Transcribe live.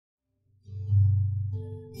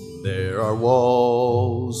There are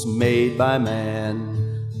walls made by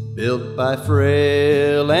man, built by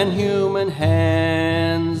frail and human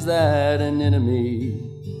hands, that an enemy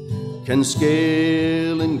can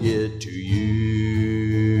scale and get to you.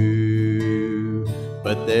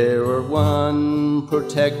 But there are one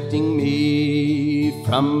protecting me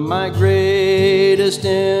from my greatest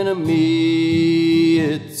enemy.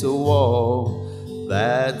 It's a wall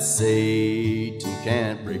that Satan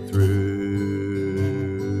can't break through.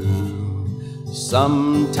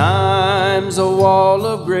 Sometimes a wall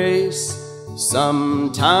of grace,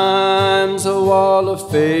 sometimes a wall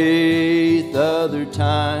of faith, other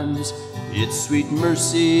times it's sweet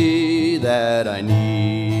mercy that I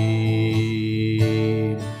need.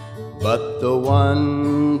 But the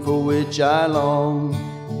one for which I long,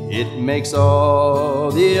 it makes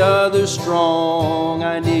all the others strong.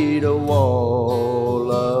 I need a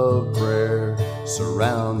wall of prayer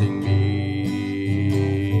surrounding me.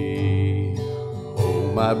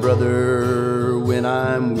 Oh, my brother, when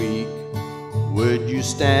I'm weak, would you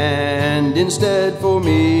stand instead for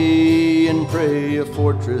me and pray a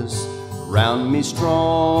fortress round me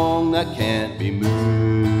strong that can't be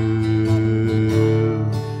moved?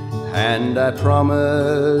 And I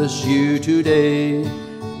promise you today,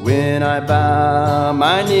 when I bow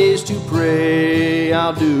my knees to pray,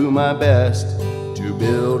 I'll do my best to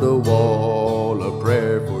build a wall of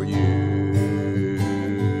prayer for you.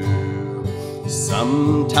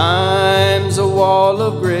 Sometimes a wall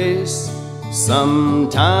of grace,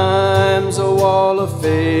 sometimes a wall of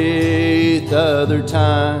faith, other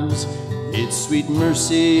times it's sweet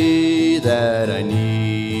mercy that I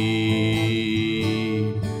need.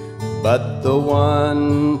 But the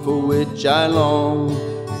one for which I long,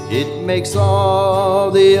 it makes all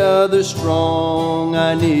the others strong.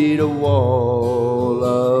 I need a wall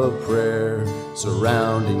of prayer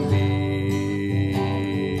surrounding me.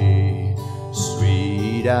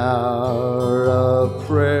 Sweet hour of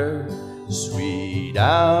prayer, sweet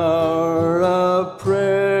hour of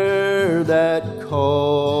prayer that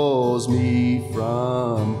calls me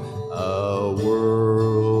from a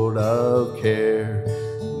world of care.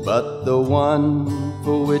 But the one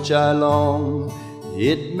for which I long,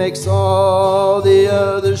 it makes all the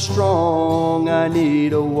others strong. I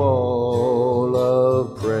need a wall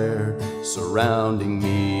of prayer surrounding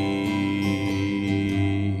me.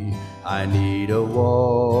 I need a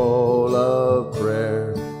wall of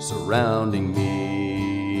prayer surrounding me.